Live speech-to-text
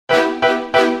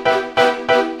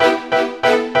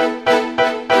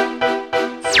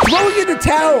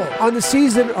towel on the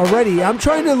season already. I'm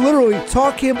trying to literally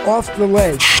talk him off the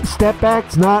ledge. Step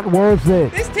back's not worth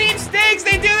it. This team stinks.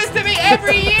 They do this to me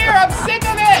every year. I'm sick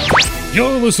of it.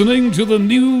 You're listening to the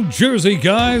New Jersey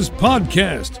Guys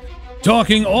podcast,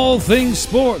 talking all things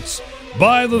sports,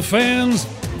 by the fans,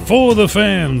 for the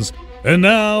fans. And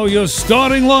now your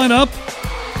starting lineup,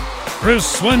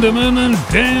 Chris Swendeman and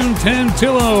Dan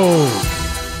Tantillo.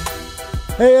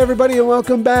 Hey everybody, and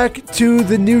welcome back to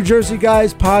the New Jersey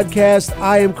Guys podcast.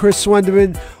 I am Chris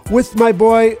Swendeman with my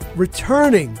boy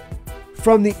returning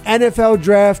from the NFL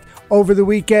draft over the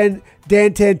weekend,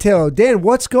 Dan Tantillo. Dan,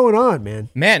 what's going on, man?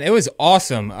 Man, it was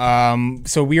awesome.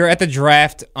 So we were at the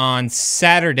draft on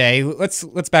Saturday. Let's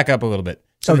back up a little bit.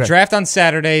 So The draft on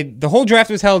Saturday, the whole draft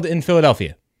was held in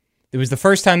Philadelphia. It was the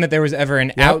first time that there was ever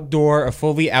a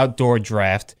fully outdoor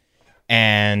draft.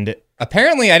 And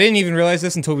apparently, I didn't even realize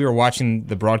this until we were watching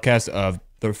the broadcast of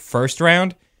the first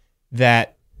round,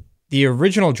 that the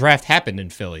original draft happened in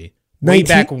Philly way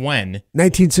back when.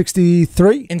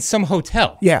 1963? In some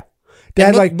hotel. Yeah.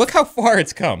 Look how far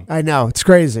it's come. I know, it's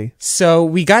crazy. So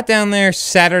we got down there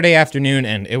Saturday afternoon,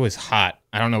 and it was hot.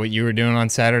 I don't know what you were doing on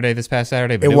Saturday, this past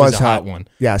Saturday, but it was a hot one.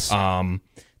 Yes.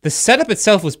 The setup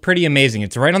itself was pretty amazing.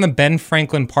 It's right on the Ben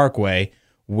Franklin Parkway,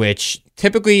 which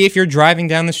typically, if you're driving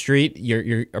down the street,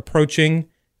 you're approaching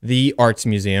the Arts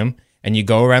Museum, and you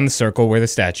go around the circle where the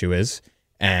statue is,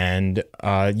 and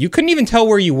you couldn't even tell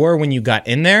where you were when you got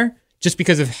in there, just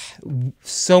because of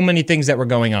so many things that were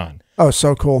going on. Oh,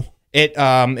 so cool. It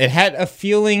had a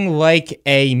feeling like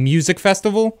a music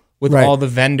festival with all the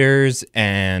vendors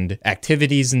and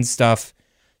activities and stuff.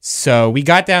 So we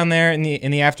got down there in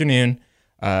the afternoon.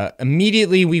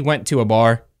 Immediately, we went to a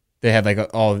bar. They had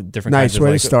all different kinds of... Nice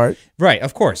way to start. Right,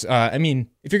 of course. I mean,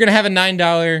 if you're going to have a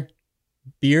 $9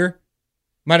 beer,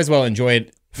 might as well enjoy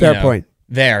it. Fair point.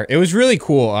 There. It was really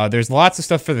cool. There's lots of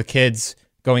stuff for the kids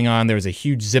going on. There was a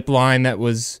huge zip line that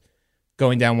was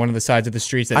going down one of the sides of the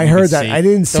streets. That I heard that. I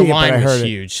didn't see it, but I heard it. The line was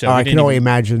huge. So I can only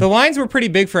imagine. The lines were pretty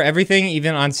big for everything,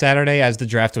 even on Saturday as the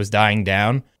draft was dying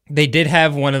down. They did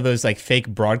have one of those fake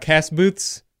broadcast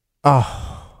booths.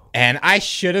 Oh. And I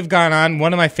should have gone on.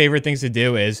 One of my favorite things to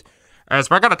do is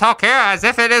we're going to talk here as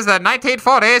if it is the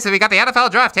 1940s and we got the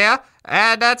NFL draft here.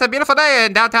 And it's a beautiful day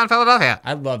in downtown Philadelphia.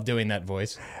 I love doing that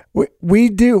voice. We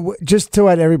do, just to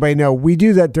let everybody know, we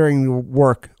do that during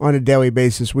work on a daily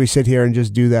basis. We sit here and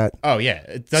just do that. Oh, yeah.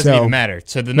 It doesn't even matter.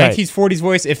 So the 1940s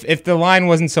voice, if the line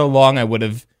wasn't so long, I would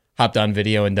have hopped on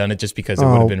video and done it just because it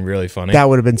would have been really funny. That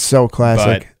would have been so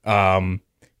classic. But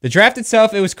the draft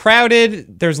itself, it was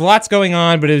crowded. There's lots going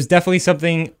on, but it was definitely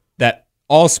something that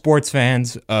all sports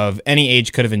fans of any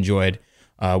age could have enjoyed.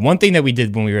 One thing that we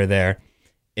did when we were there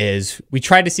is we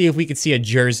tried to see if we could see a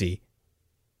jersey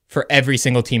for every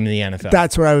single team in the NFL.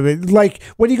 That's what I would be. Like,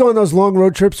 when you go on those long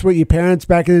road trips with your parents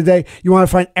back in the day, you want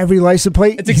to find every license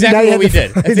plate? That's exactly what we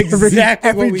did. That's exactly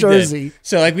every what we jersey. did.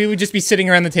 So, we would just be sitting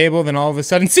around the table, then all of a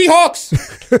sudden, Seahawks!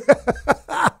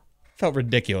 Felt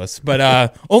ridiculous.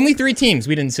 But only 3 teams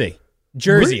we didn't see.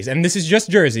 Jerseys. And this is just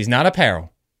jerseys, not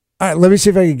apparel. All right, let me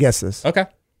see if I can guess this. Okay.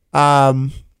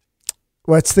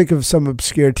 Let's think of some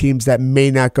obscure teams that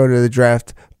may not go to the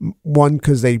draft. One,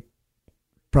 because they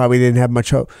probably didn't have much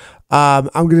hope. I'm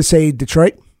going to say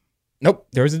Detroit. Nope,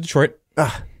 there was a Detroit.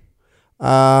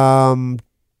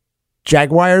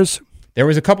 Jaguars. There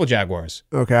was a couple Jaguars.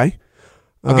 Okay.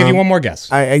 I'll give you one more guess.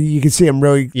 You can see I'm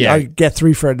really... Yeah. I get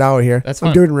 3 for $1 here. That's fine.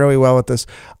 I'm doing really well with this.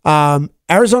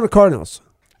 Arizona Cardinals.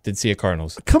 Did see a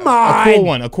Cardinals. Come on. A cool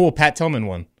one. A cool Pat Tillman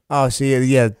one. Oh, see,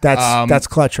 yeah, that's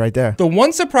clutch right there. The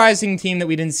one surprising team that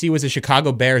we didn't see was a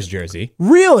Chicago Bears jersey.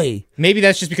 Really? Maybe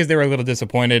that's just because they were a little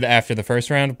disappointed after the first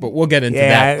round, but we'll get into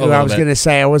that a little bit. I was going to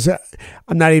say,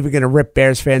 I'm not even going to rip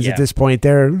Bears fans at this point.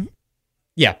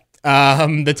 Yeah.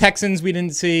 The Texans we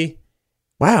didn't see.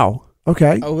 Wow.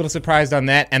 Okay. A little surprised on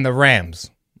that. And the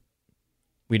Rams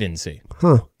we didn't see.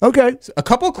 Huh. Okay. So a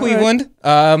couple Cleveland.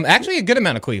 Right. Actually, a good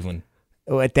amount of Cleveland.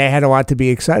 They had a lot to be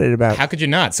excited about. How could you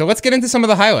not? So let's get into some of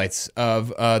the highlights of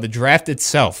the draft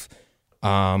itself.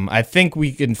 I think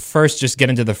we can first just get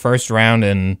into the first round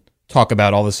and talk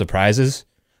about all the surprises.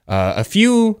 A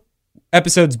few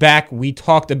episodes back, we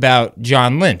talked about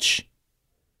John Lynch.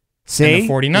 See? And the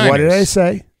 49ers. What did I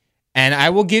say? And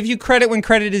I will give you credit when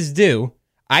credit is due.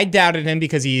 I doubted him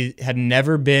because he had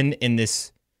never been in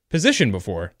this position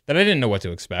before, that I didn't know what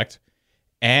to expect.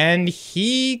 And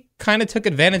he kind of took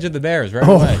advantage of the Bears right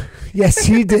away. Yes,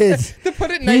 he did. To put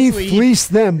it nicely, he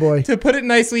fleeced them, boy. To put it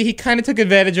nicely, he kind of took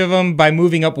advantage of them by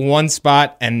moving up one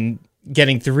spot and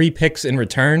getting 3 picks in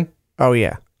return. Oh,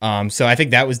 yeah. So I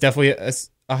think that was definitely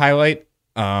a highlight.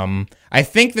 I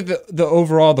think that the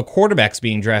overall, the quarterbacks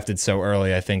being drafted so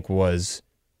early, I think was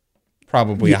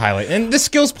probably a highlight. And the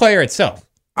skills player itself.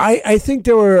 I think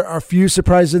there were a few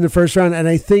surprises in the first round, and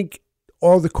I think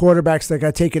all the quarterbacks that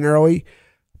got taken early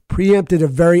preempted a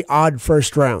very odd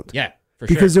first round. Yeah,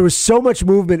 because there was so much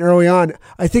movement early on.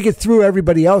 I think it threw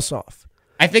everybody else off.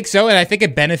 I think so, and I think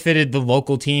it benefited the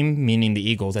local team, meaning the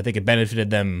Eagles. I think it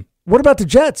benefited them. What about the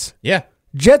Jets? Yeah.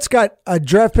 Jets got a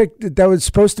draft pick that was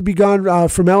supposed to be gone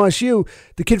from LSU.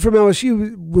 The kid from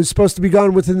LSU was supposed to be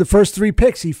gone within the first 3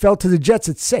 picks. He fell to the Jets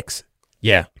at 6.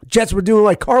 Yeah. Jets were doing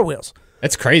like car wheels.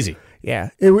 That's crazy.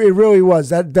 Yeah, it really was.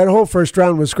 That whole first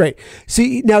round was great.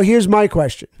 See, now here's my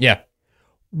question. Yeah.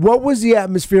 What was the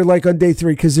atmosphere like on day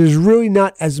 3? Because there's really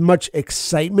not as much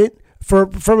excitement.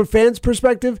 From a fan's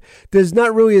perspective, there's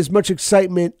not really as much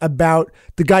excitement about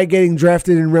the guy getting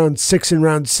drafted in round 6 and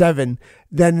round 7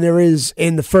 than there is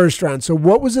in the first round. So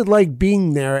what was it like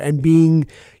being there and being,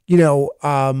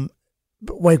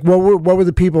 like what were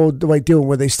the people like doing?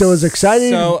 Were they still as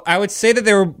excited? So I would say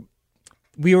that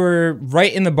we were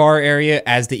right in the bar area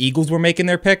as the Eagles were making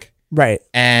their pick. Right.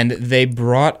 And they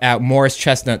brought out Morris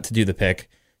Chestnut to do the pick.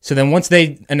 So then once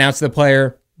they announced the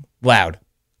player, loud.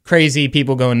 Crazy,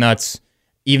 people going nuts,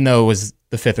 even though it was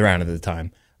the 5th round at the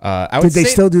time. Did they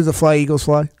still do the Fly Eagles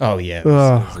Fly? Oh, yeah. It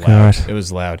was loud. God. It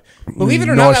was loud. Believe it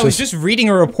or not, I was just reading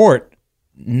a report.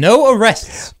 No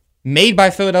arrests made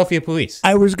by Philadelphia police.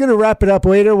 I was going to wrap it up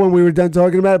later when we were done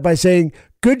talking about it by saying,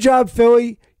 good job,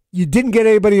 Philly. You didn't get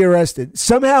anybody arrested.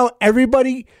 Somehow,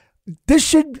 everybody, this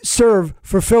should serve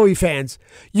for Philly fans.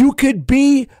 You could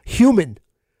be human.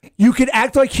 You could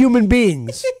act like human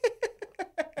beings.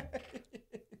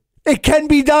 It can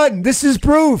be done. This is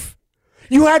proof.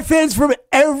 You had fans from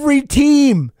every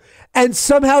team, and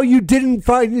somehow you didn't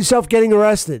find yourself getting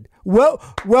arrested. Well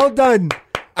done.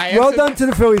 Well done to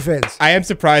the Philly fans. I am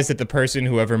surprised that the person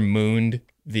who ever mooned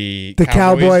the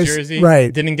Cowboys jersey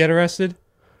didn't get arrested.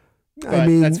 But I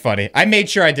mean, that's funny. I made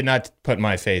sure I did not put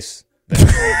my face there.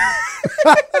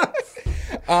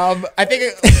 I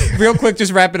think real quick,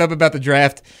 just wrap it up about the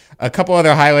draft. A couple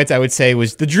other highlights I would say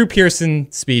was the Drew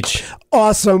Pearson speech.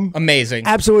 Awesome. Amazing.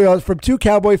 Absolutely awesome. From 2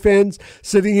 Cowboy fans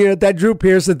sitting here, that Drew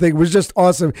Pearson thing was just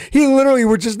awesome. He literally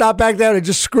would just not back down and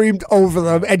just screamed over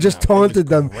them and just taunted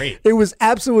them. Great. It was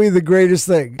absolutely the greatest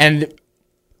thing. And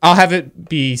I'll have it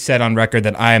be said on record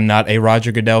that I am not a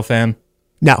Roger Goodell fan.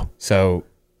 No. So...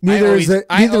 Neither is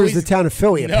the town of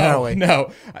Philly, apparently.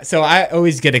 No. So I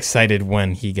always get excited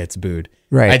when he gets booed.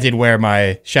 Right. I did wear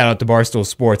my, shout out to Barstool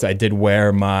Sports, I did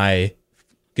wear my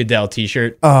Goodell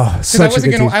t-shirt. Oh, such a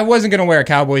good t-shirt. I wasn't going to wear a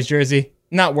Cowboys jersey.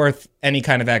 Not worth any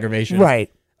kind of aggravation.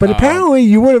 Right. But apparently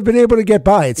you would have been able to get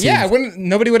by, it seems. Yeah,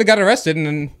 nobody would have got arrested,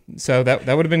 and so that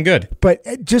would have been good.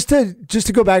 But just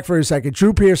to go back for a second,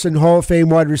 Drew Pearson, Hall of Fame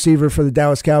wide receiver for the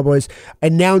Dallas Cowboys,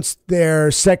 announced their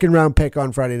 2nd-round pick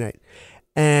on Friday night.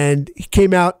 And he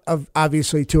came out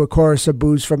obviously to a chorus of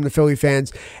boos from the Philly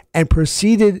fans and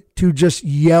proceeded to just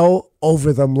yell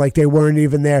over them like they weren't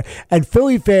even there. And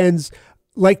Philly fans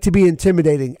like to be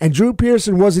intimidating. And Drew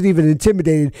Pearson wasn't even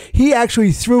intimidated. He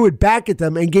actually threw it back at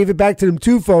them and gave it back to them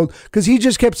twofold because he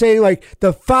just kept saying, like,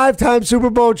 the 5-time Super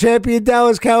Bowl champion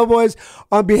Dallas Cowboys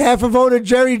on behalf of owner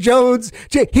Jerry Jones.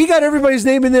 He got everybody's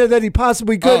name in there that he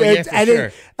possibly could.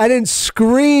 And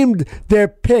screamed their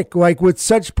pick, like, with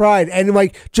such pride. And,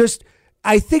 like, just...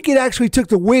 I think it actually took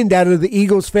the wind out of the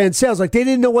Eagles fan sails. Like, they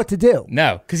didn't know what to do.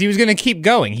 No, because he was going to keep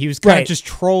going. He was kind of just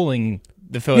trolling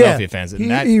the Philadelphia fans.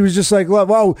 And he was just like,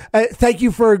 well, thank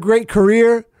you for a great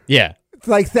career. Yeah.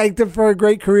 Like, thanked them for a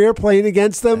great career playing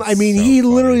against them. That's I mean, he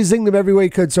literally zinged them every way he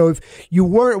could. So if you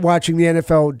weren't watching the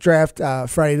NFL draft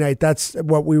Friday night, that's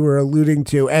what we were alluding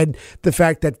to. And the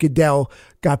fact that Goodell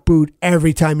got booed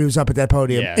every time he was up at that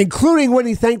podium, including when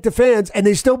he thanked the fans, and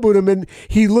they still booed him. And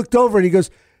he looked over and he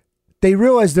goes, they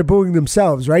realize they're booing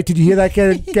themselves, right? Did you hear that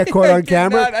get caught on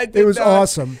camera? It was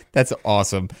awesome. That's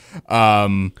awesome.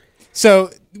 So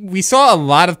we saw a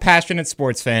lot of passionate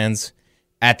sports fans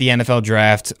at the NFL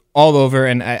draft all over,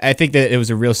 and I think that it was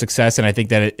a real success, and I think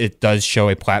that it does show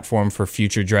a platform for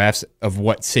future drafts of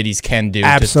what cities can do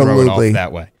to throw it off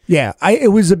that way. Yeah,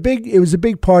 it was a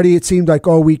big party. It seemed like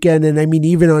all weekend, and I mean,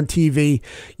 even on TV,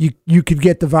 you could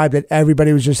get the vibe that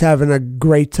everybody was just having a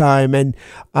great time. And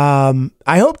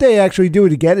I hope they actually do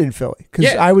it again in Philly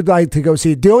because I would like to go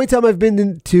see it. The only time I've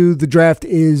been to the draft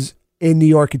is in New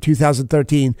York in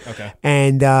 2013. Okay.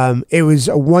 And it was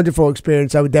a wonderful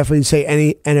experience. I would definitely say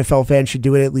any NFL fan should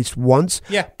do it at least once.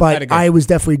 Yeah, but I was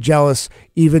definitely jealous.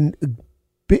 Even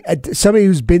somebody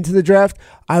who's been to the draft,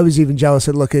 I was even jealous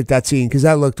at looking at that scene because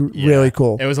that looked really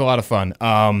cool. It was a lot of fun.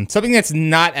 Something that's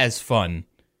not as fun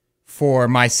for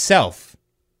myself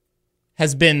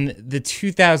has been the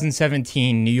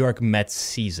 2017 New York Mets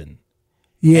season.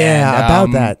 Yeah, And,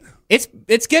 about that.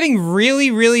 It's getting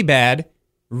really, really bad,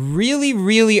 really,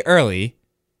 really early,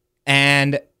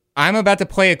 and I'm about to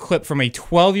play a clip from a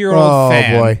 12-year-old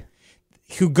fan boy.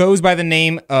 who goes by the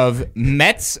name of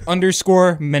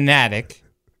Mets_Maniac,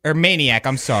 or Maniac,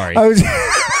 I'm sorry.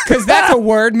 Because that's a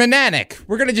word, Maniac.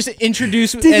 We're going to just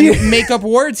introduce make up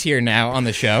words here now on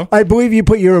the show. I believe you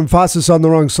put your emphasis on the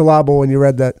wrong syllable when you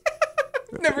read that.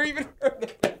 Never even heard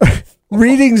of that.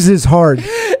 Readings is hard.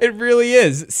 It really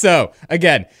is. So,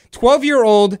 again,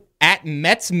 12-year-old at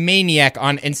Mets Maniac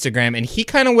on Instagram, and he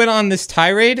kind of went on this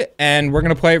tirade, and we're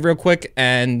going to play it real quick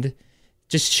and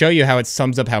just show you how it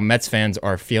sums up how Mets fans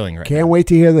are feeling right now. Can't wait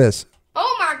to hear this.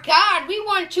 Oh my God, we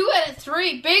won 2 out of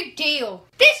 3. Big deal.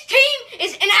 This team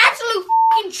is an absolute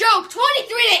fucking joke.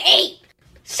 23-8.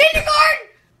 Syndergaard,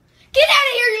 get out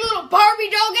of here, you little Barbie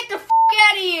doll. Get the fuck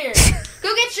out of here.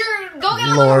 Go get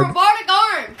a little robotic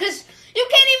arm, because you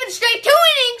can't even stay 2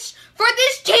 innings for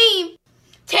this team.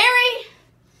 Terry,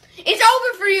 it's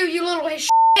over for you, you little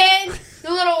shithead. You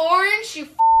little orange. You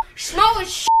smell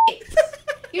as shit.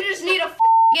 You just need to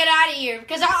get out of here,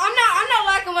 because I'm not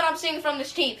liking what I'm seeing from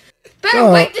this team.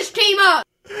 Better wake this team up.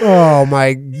 Oh my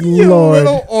You Lord.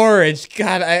 little orange.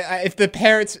 God, if the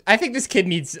parents... I think this kid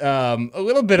needs a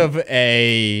little bit of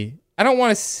a... I don't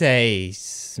want to say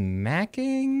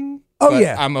smacking. Oh, but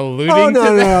yeah. I'm alluding Oh, to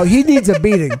that. no. He needs a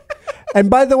beating. And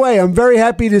by the way, I'm very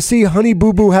happy to see Honey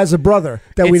Boo Boo has a brother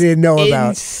that we didn't know about.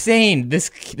 Insane, this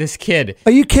kid.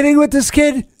 Are you kidding with this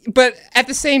kid? But at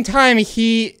the same time,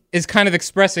 he is kind of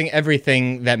expressing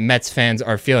everything that Mets fans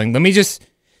are feeling. Let me just...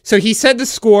 So he said the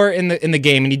score in the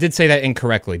game, and he did say that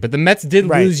incorrectly. But the Mets did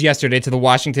lose yesterday to the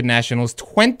Washington Nationals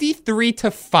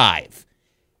 23-5.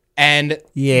 And what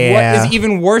is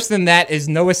even worse than that is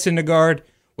Noah Syndegaard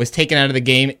was taken out of the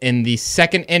game in the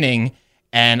 2nd inning.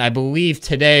 And I believe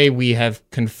today we have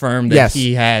confirmed that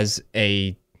he has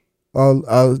an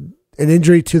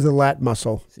injury to the lat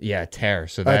muscle. Yeah, tear.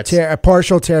 So that's a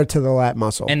partial tear to the lat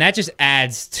muscle. And that just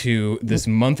adds to this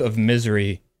month of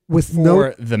misery with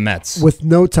for the Mets. With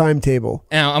no timetable.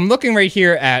 Now, I'm looking right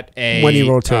here at when he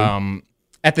rotated.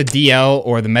 At the DL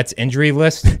or the Mets injury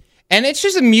list. And it's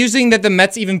just amusing that the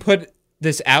Mets even put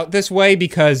this out this way,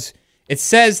 because it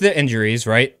says the injuries,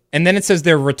 right? And then it says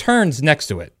their returns next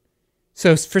to it.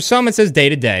 So for some, it says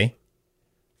day-to-day.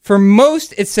 For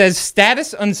most, it says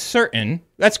status uncertain.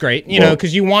 That's great, you know,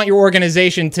 because you want your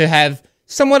organization to have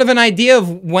somewhat of an idea of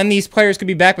when these players could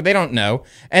be back, but they don't know.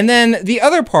 And then the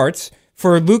other parts,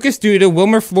 for Lucas Duda,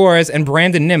 Wilmer Flores, and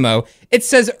Brandon Nimmo, it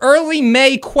says early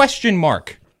May ?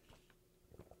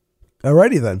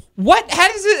 Alrighty then. How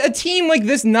does a team like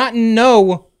this not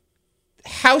know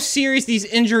how serious these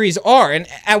injuries are? And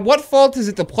at what fault is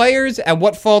it the players? At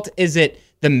what fault is it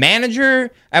the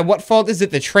manager? At what fault is it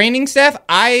the training staff?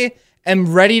 I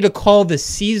am ready to call the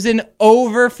season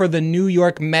over for the New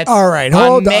York Mets All right,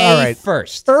 on May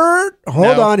 1st.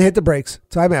 Hold on, hit the brakes.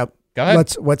 Time out. Go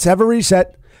ahead. Let's have a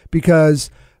reset, because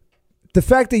the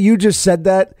fact that you just said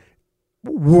that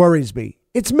worries me.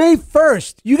 It's May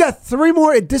 1st. You got 3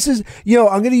 more. This is,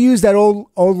 I'm going to use that old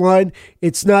line.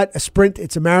 It's not a sprint.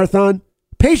 It's a marathon.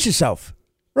 Pace yourself.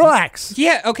 Relax.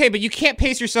 Yeah, okay, but you can't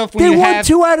pace yourself when They you won have...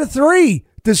 2 out of 3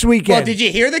 this weekend. Well, did you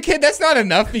hear the kid? That's not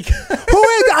enough, because...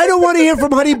 I don't want to hear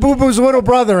from Honey Boo Boo's little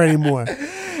brother anymore.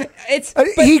 The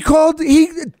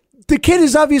kid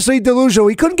is obviously delusional.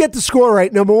 He couldn't get the score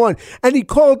right, number one. And he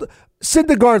called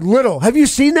Syndergaard little. Have you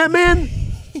seen that man?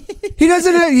 He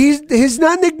doesn't. He's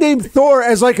not nicknamed Thor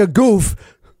as like a goof.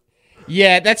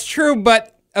 Yeah, that's true.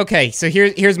 But okay, so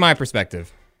here's my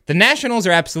perspective. The Nationals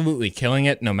are absolutely killing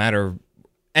it, no matter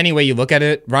any way you look at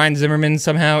it. Ryan Zimmerman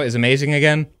somehow is amazing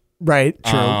again. Right.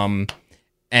 True.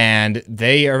 And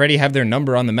they already have their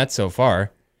number on the Mets so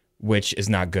far, which is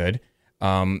not good.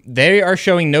 They are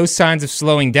showing no signs of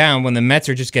slowing down when the Mets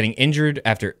are just getting injured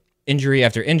after injury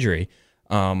after injury.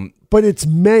 But it's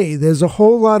May. There's a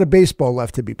whole lot of baseball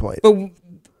left to be played. But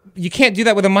you can't do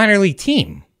that with a minor league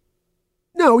team.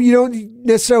 No, you don't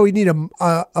necessarily need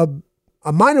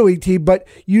a minor league team, but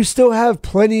you still have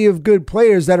plenty of good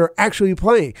players that are actually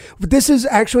playing. But this has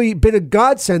actually been a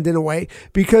godsend in a way,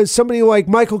 because somebody like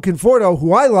Michael Conforto,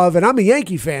 who I love, and I'm a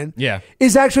Yankee fan,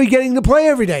 is actually getting to play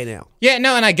every day now. Yeah,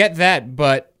 no, and I get that,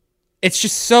 but it's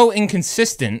just so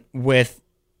inconsistent with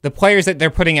the players that they're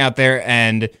putting out there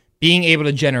and being able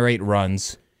to generate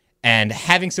runs and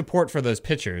having support for those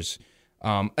pitchers.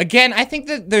 Again, I think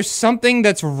that there's something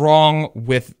that's wrong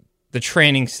with the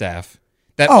training staff.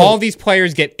 That all these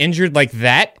players get injured like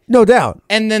that. No doubt.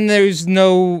 And then there's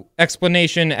no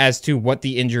explanation as to what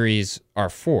the injuries are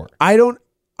for. I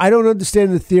I don't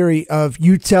understand the theory of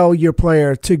you tell your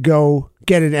player to go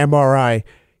get an MRI.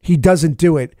 He doesn't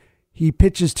do it. He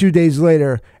pitches 2 days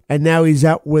later, and now he's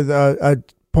out with a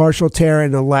partial tear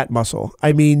in a lat muscle.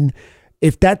 I mean,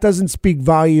 if that doesn't speak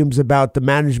volumes about the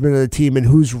management of the team and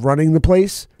who's running the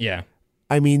place, yeah.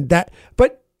 I mean that.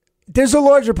 But there's a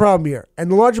larger problem here,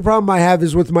 and the larger problem I have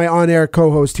is with my on-air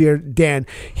co-host here, Dan.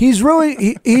 He's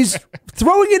really he's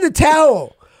throwing in the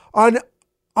towel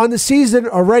on the season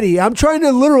already. I'm trying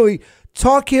to literally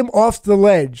talk him off the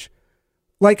ledge.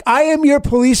 Like I am your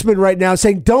policeman right now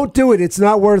saying, don't do it. It's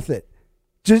not worth it.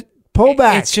 Just pull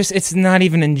back. It's not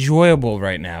even enjoyable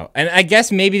right now. And I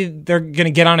guess maybe they're going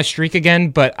to get on a streak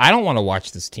again, but I don't want to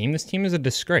watch this team. This team is a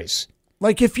disgrace.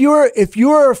 Like if you're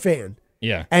a fan,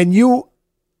 yeah, and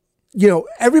you know,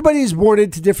 everybody's born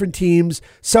into different teams,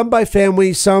 some by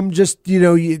family, some just, you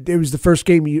know, it was the first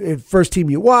team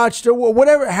you watched or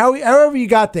whatever, however you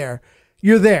got there,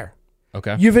 you're there.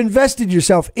 Okay. You've invested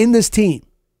yourself in this team.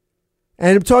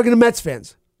 And I'm talking to Mets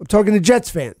fans. I'm talking to Jets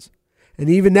fans. And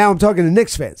even now I'm talking to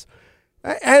Knicks fans.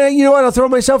 And you know what? I'll throw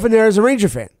myself in there as a Ranger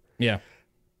fan. Yeah.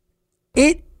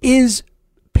 It is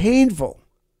painful.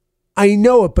 I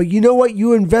know it, but you know what?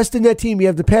 You invest in that team. You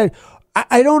have the pad.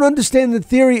 I don't understand the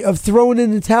theory of throwing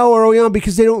in the towel early on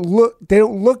because they don't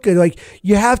look good. Like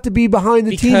you have to be behind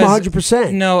the team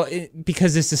 100%. No,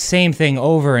 because it's the same thing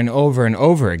over and over and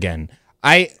over again.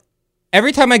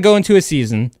 Every time I go into a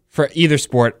season for either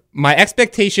sport, my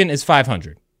expectation is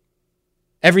 500.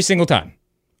 Every single time.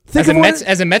 As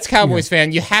a Mets Cowboys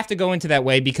fan, you have to go into that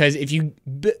way because if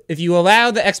you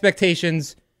allow the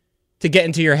expectations to get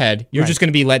into your head, you're just going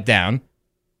to be let down.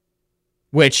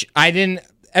 Which I didn't.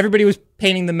 Everybody was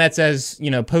painting the Mets as, you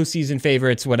know, postseason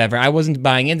favorites, whatever. I wasn't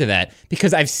buying into that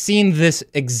because I've seen this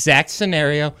exact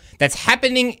scenario that's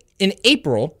happening in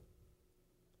April,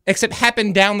 except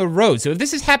happen down the road. So if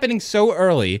this is happening so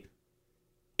early,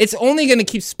 it's only going to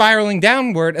keep spiraling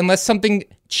downward unless something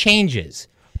changes.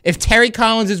 If Terry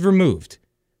Collins is removed,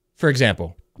 for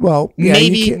example, well,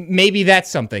 yeah, maybe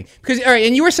that's something. Because all right,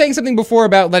 and you were saying something before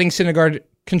about letting Syndergaard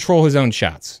control his own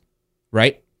shots,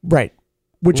 right? Right.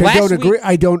 Which I don't agree.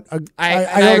 I don't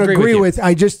agree with.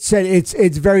 I just said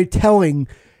it's very telling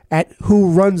at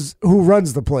who runs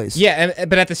the place. Yeah,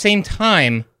 but at the same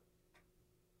time,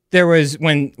 there was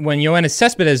when Yoenis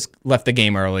Cespedes left the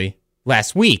game early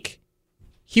last week.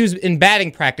 He was in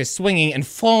batting practice, swinging and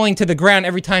falling to the ground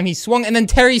every time he swung, and then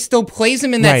Terry still plays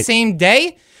him in that same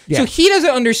day. Yeah. So he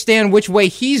doesn't understand which way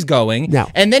he's going,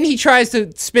 and then he tries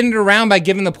to spin it around by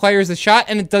giving the players a shot,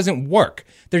 and it doesn't work.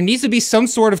 There needs to be some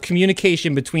sort of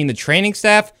communication between the training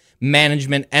staff,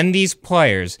 management, and these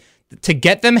players to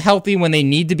get them healthy when they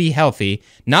need to be healthy,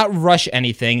 not rush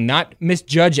anything, not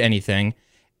misjudge anything,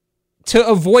 to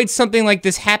avoid something like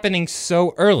this happening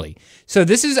so early. So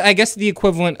this is, I guess, the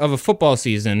equivalent of a football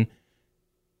season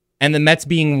and the Mets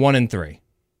being 1-3,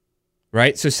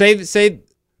 right? So say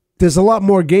there's a lot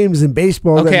more games in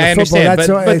baseball than I football.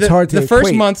 understand, but it's hard to the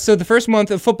first month. So the first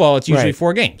month of football, it's usually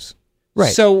 4 games.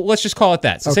 Right. So let's just call it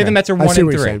that. So say the Mets are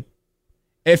 1-3.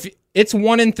 If it's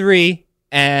 1-3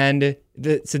 and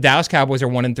the Dallas Cowboys are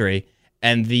 1-3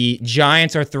 and the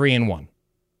Giants are 3-1,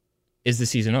 is the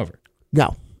season over?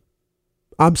 No.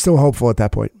 I'm still hopeful at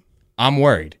that point. I'm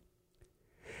worried.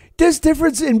 There's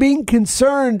difference in being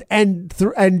concerned and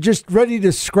just ready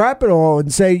to scrap it all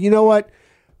and say, you know what,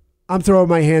 I'm throwing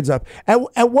my hands up.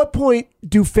 At what point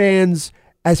do fans,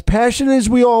 as passionate as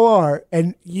we all are,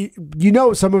 and you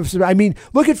know some of us, I mean,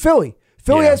 look at Philly.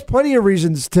 Philly has plenty of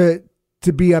reasons to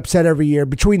be upset every year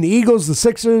between the Eagles, the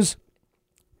Sixers,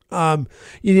 and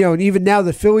even now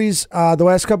the Phillies the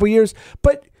last couple of years.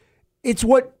 But it's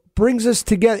what brings us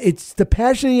together. It's the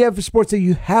passion you have for sports that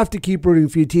you have to keep rooting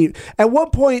for your team. At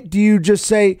what point do you just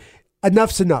say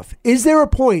enough's enough? Is there a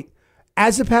point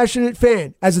as a passionate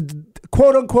fan, as a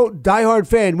quote unquote diehard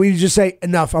fan, where you just say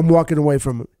enough, I'm walking away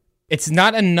from it? It's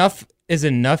not enough is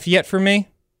enough yet for me,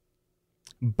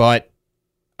 but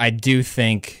I do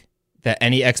think that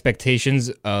any expectations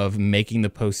of making the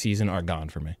postseason are gone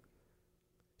for me.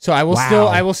 So I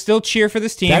will still cheer for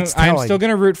this team. I'm still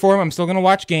going to root for them. I'm still going to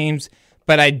watch games.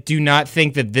 But I do not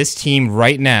think that this team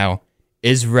right now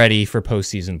is ready for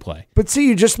postseason play. But see,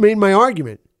 you just made my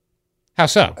argument. How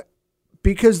so?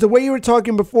 Because the way you were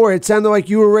talking before, it sounded like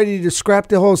you were ready to scrap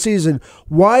the whole season.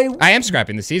 Why? I am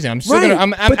scrapping the season. I'm still going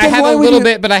to. I have a little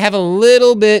bit, but I have a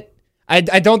little bit. I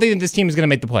don't think that this team is going to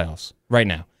make the playoffs right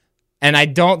now, and I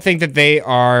don't think that they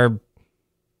are.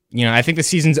 I think the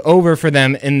season's over for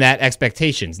them in that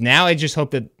expectations. Now I just hope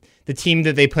that the team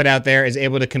that they put out there is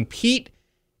able to compete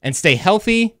and stay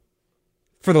healthy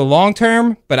for the long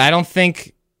term, but I don't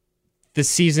think the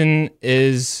season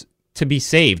is to be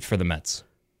saved for the Mets.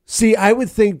 See, I would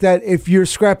think that if you're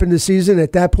scrapping the season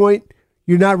at that point,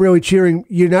 you're not really cheering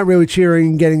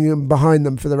and getting them behind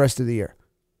them for the rest of the year.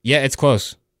 Yeah, it's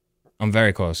close. I'm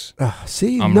very close.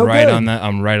 See, I'm no right good. on the.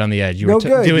 I'm right on the edge. You No were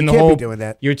good. doing You the can't be whole. doing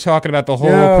that. You're talking about the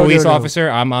whole police officer.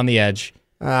 I'm on the edge.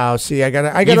 Oh, see, I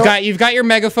got. You've got your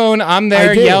megaphone. I'm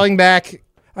there I do. yelling back.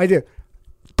 I do.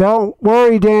 Don't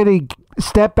worry, Danny.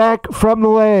 Step back from the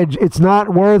ledge. It's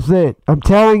not worth it. I'm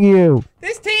telling you.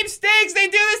 This team stinks. They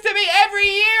do this to me every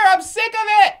year. I'm sick of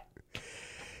it.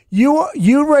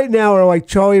 You right now are like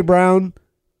Charlie Brown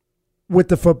with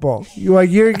the football.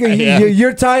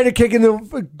 You're tired of kicking going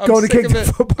to kick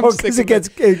the football because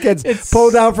it gets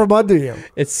pulled out from under you.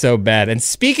 It's so bad. And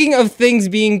speaking of things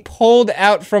being pulled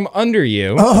out from under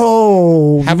you,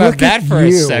 how about that for a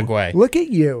segue? Look at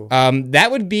you.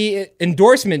 That would be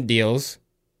endorsement deals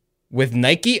with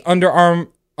Nike, Under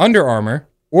Armour,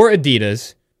 or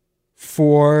Adidas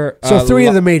for three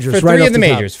of the majors. For three of the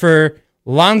majors for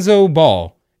Lonzo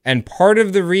Ball. And part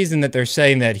of the reason that they're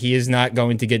saying that he is not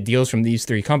going to get deals from these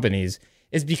three companies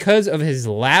is because of his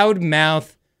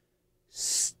loudmouth,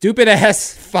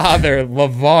 stupid-ass father,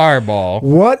 LaVar Ball.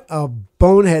 What a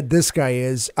bonehead this guy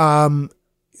is.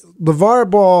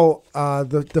 LaVar Ball,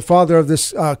 the father of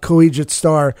this collegiate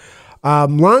star,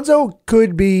 Lonzo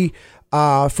could be,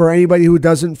 for anybody who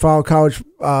doesn't follow college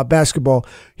basketball,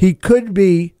 he could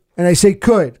be, and I say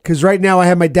could, because right now I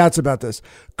have my doubts about this,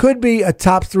 could be a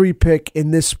top 3 pick in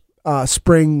this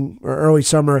spring or early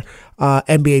summer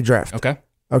NBA draft.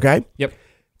 Okay? Yep.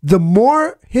 The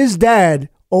more his dad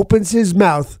opens his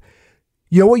mouth,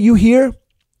 you know what you hear?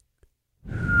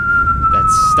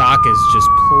 That stock is just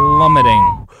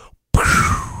plummeting.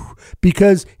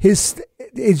 Because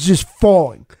it's just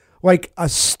falling like a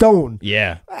stone.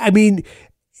 Yeah. I mean,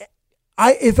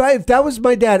 if that was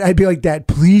my dad, I'd be like, Dad,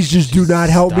 please just do not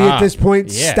help me at this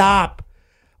point. Yeah. Stop.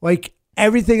 Like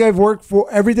everything we've worked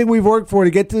for to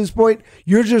get to this point,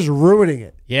 you're just ruining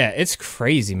it. Yeah, it's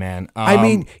crazy, man. I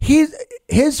mean,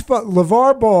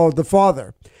 LaVar Ball, the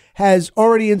father, has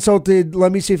already insulted,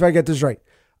 let me see if I get this right,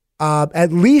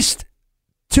 at least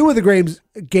 2 of the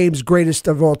game's greatest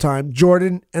of all time,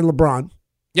 Jordan and LeBron.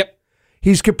 Yep.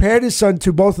 He's compared his son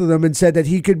to both of them and said that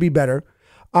he could be better.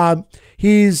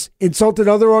 He's insulted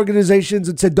other organizations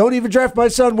and said, don't even draft my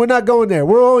son. We're not going there.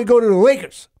 We're only going to the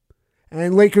Lakers.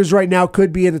 And Lakers right now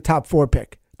could be in the top 4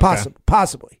 pick.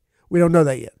 Possibly. We don't know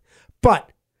that yet.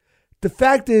 But the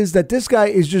fact is that this guy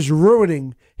is just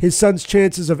ruining his son's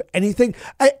chances of anything.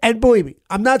 And believe me,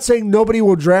 I'm not saying nobody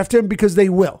will draft him because they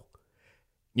will.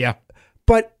 Yeah.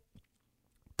 But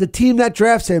the team that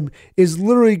drafts him is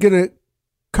literally going to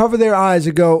cover their eyes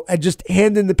and go and just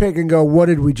hand in the pick and go, what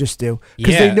did we just do?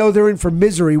 Because they know they're in for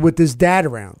misery with this dad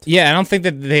around. Yeah, I don't think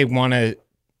that they want to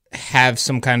have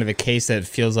some kind of a case that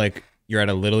feels like you're at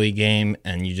a Little League game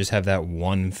and you just have that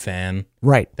one fan.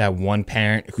 Right. That one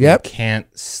parent who can't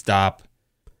stop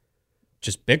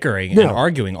just bickering and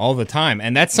arguing all the time.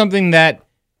 And that's something that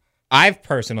I've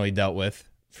personally dealt with,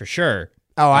 for sure.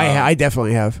 Oh, I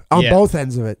definitely have. On both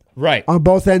ends of it. Right. On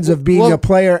both ends of being a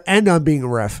player and on being a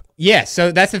ref. Yeah,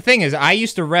 so that's the thing is I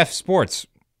used to ref sports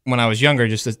when I was younger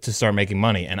just to start making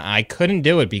money, and I couldn't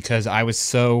do it because I was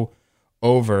so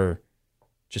over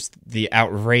just the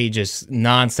outrageous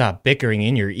nonstop bickering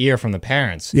in your ear from the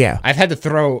parents. Yeah. I've had to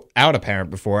throw out a parent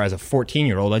before as a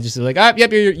 14-year-old. I just was like,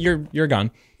 yep, you're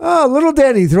gone. Oh, little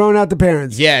Danny throwing out the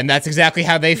parents. Yeah, and that's exactly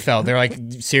how they felt. They're like,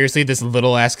 seriously, this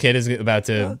little ass kid is about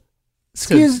to...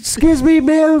 Excuse me,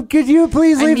 ma'am. Could you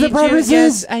please leave the premises?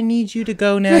 Yes, I need you to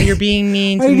go now. You're being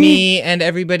mean to me and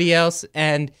everybody else,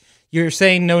 and you're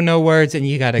saying no words, and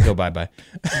you got to go bye-bye.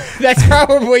 That's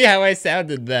probably how I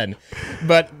sounded then.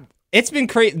 But it's been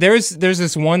crazy. There's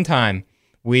this one time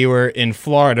we were in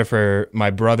Florida for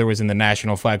my brother was in the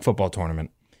National Flag Football Tournament,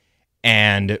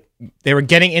 and they were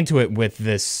getting into it with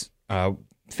this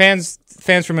fans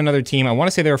from another team. I want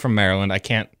to say they were from Maryland. I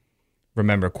can't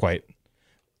remember quite.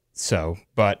 So,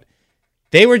 but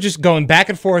they were just going back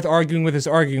and forth, arguing with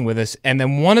us, and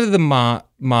then one of the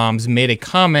moms made a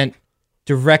comment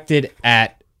directed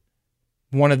at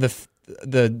one of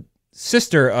the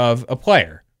sister of a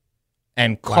player,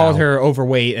 and called her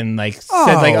overweight and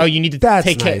said oh, you need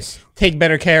to take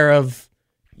better care of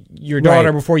your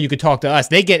daughter before you could talk to us.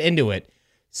 They get into it.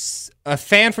 A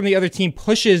fan from the other team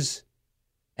pushes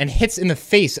and hits in the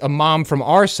face a mom from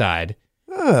our side,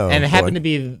 and it happened to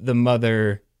be the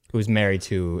mother who's married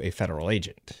to a federal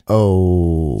agent.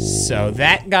 Oh. So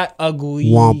that got ugly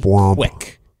womp.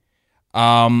 quick.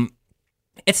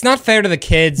 It's not fair to the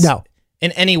kids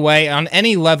in any way, on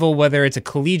any level, whether it's a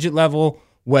collegiate level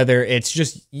whether it's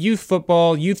just youth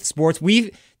football, youth sports.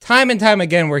 Time and time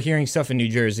again, we're hearing stuff in New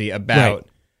Jersey about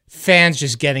fans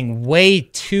just getting way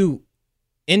too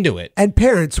into it. And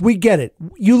parents, we get it.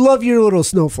 You love your little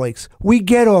snowflakes. We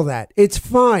get all that. It's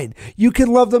fine. You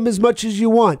can love them as much as you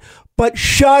want. But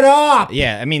shut up.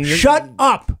 Yeah, I mean, shut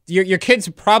up. Your kid's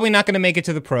probably not going to make it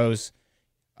to the pros.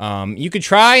 You could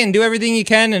try and do everything you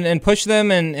can and push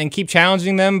them and keep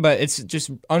challenging them, but it's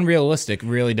just unrealistic,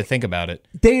 really, to think about it.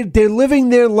 They're living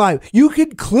their life. You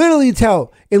could clearly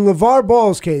tell in LaVar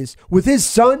Ball's case with his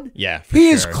son. Yeah, he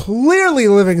is clearly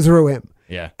living through him.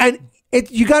 Yeah, and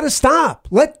you got to stop.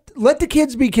 Let the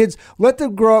kids be kids. Let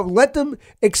them grow up. Let them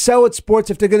excel at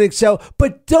sports if they're going to excel.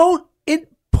 But don't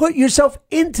put yourself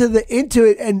into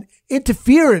it and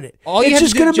interfere in it. It's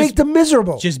just going to make them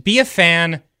miserable. Just be a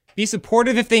fan. Be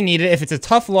supportive if they need it. If it's a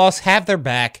tough loss, have their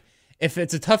back. If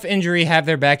it's a tough injury, have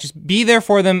their back. Just be there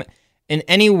for them in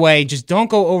any way. Just don't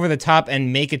go over the top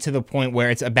and make it to the point where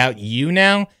it's about you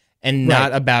now and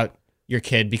not about your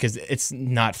kid, because it's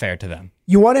not fair to them.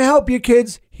 You want to help your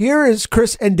kids? Here is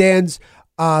Chris and Dan's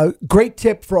great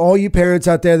tip for all you parents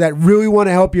out there that really want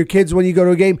to help your kids when you go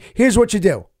to a game. Here's what you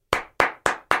do.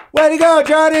 Way to go,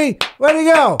 Johnny. Way to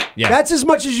go. Yeah. That's as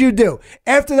much as you do.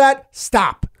 After that,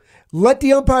 stop. Let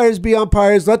the umpires be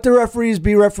umpires. Let the referees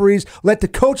be referees. Let the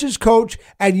coaches coach,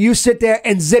 and you sit there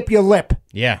and zip your lip.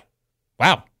 Yeah.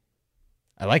 Wow.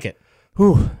 I like it.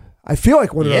 Whew. I feel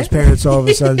like one of those parents all of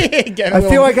a sudden. I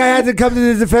feel like I had to come to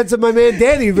the defense of my man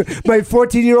Danny, my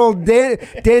 14-year-old Dan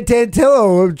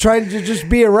Tantillo, trying to just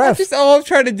be a ref. All I'm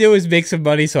trying to do is make some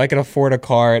money so I can afford a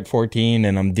car at 14,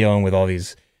 and I'm dealing with all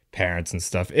these parents and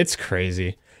stuff. It's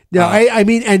crazy. No, I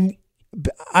mean, and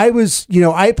I was,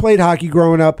 I played hockey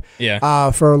growing up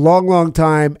for a long, long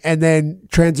time, and then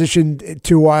transitioned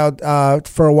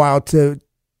for a while to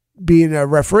being a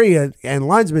referee and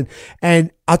linesman.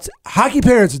 And hockey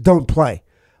parents don't play.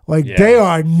 They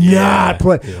are not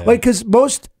playing. Yeah. Because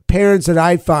most parents that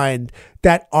I find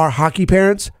that are hockey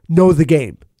parents know the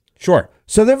game. Sure.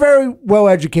 So they're very well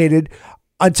educated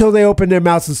until they open their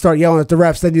mouths and start yelling at the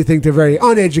refs. Then you think they're very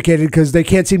uneducated because they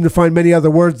can't seem to find many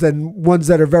other words than ones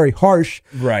that are very harsh.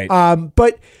 Right.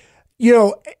 But,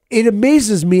 it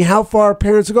amazes me how far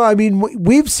parents go. I mean,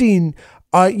 we've seen,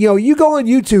 you go on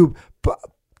YouTube,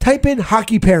 type in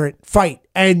hockey parent fight,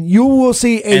 and you will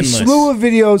see a slew of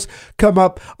videos come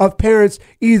up of parents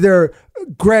either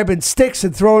grabbing sticks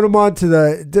and throwing them onto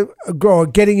or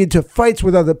getting into fights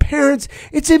with other parents.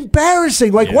 It's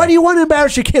embarrassing. Why do you want to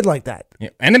embarrass your kid like that? Yeah.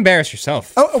 And embarrass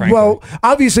yourself. Well,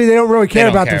 obviously they don't really care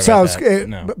about themselves.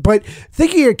 No. But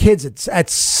think of your kids at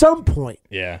some point.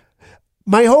 Yeah.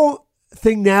 My whole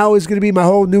thing now is going to be, my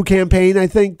whole new campaign, I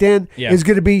think, Dan, is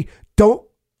going to be, don't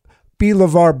be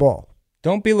LaVar Ball.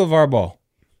 Don't be LaVar Ball.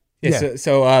 Yeah.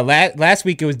 So last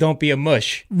week it was don't be a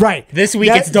mush. Right. This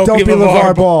week it's don't be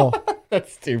LaVar Ball.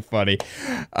 That's too funny.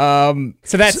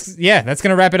 So that's going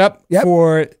to wrap it up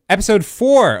for episode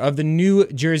 4 of the New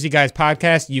Jersey Guys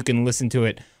podcast. You can listen to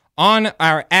it on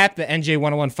our app, the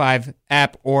NJ1015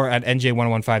 app, or at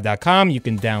NJ1015.com. You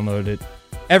can download it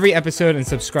every episode and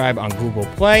subscribe on Google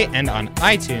Play and on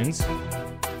iTunes.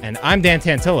 And I'm Dan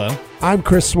Tantillo. I'm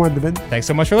Chris Swendeman. Thanks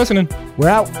so much for listening. We're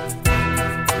out.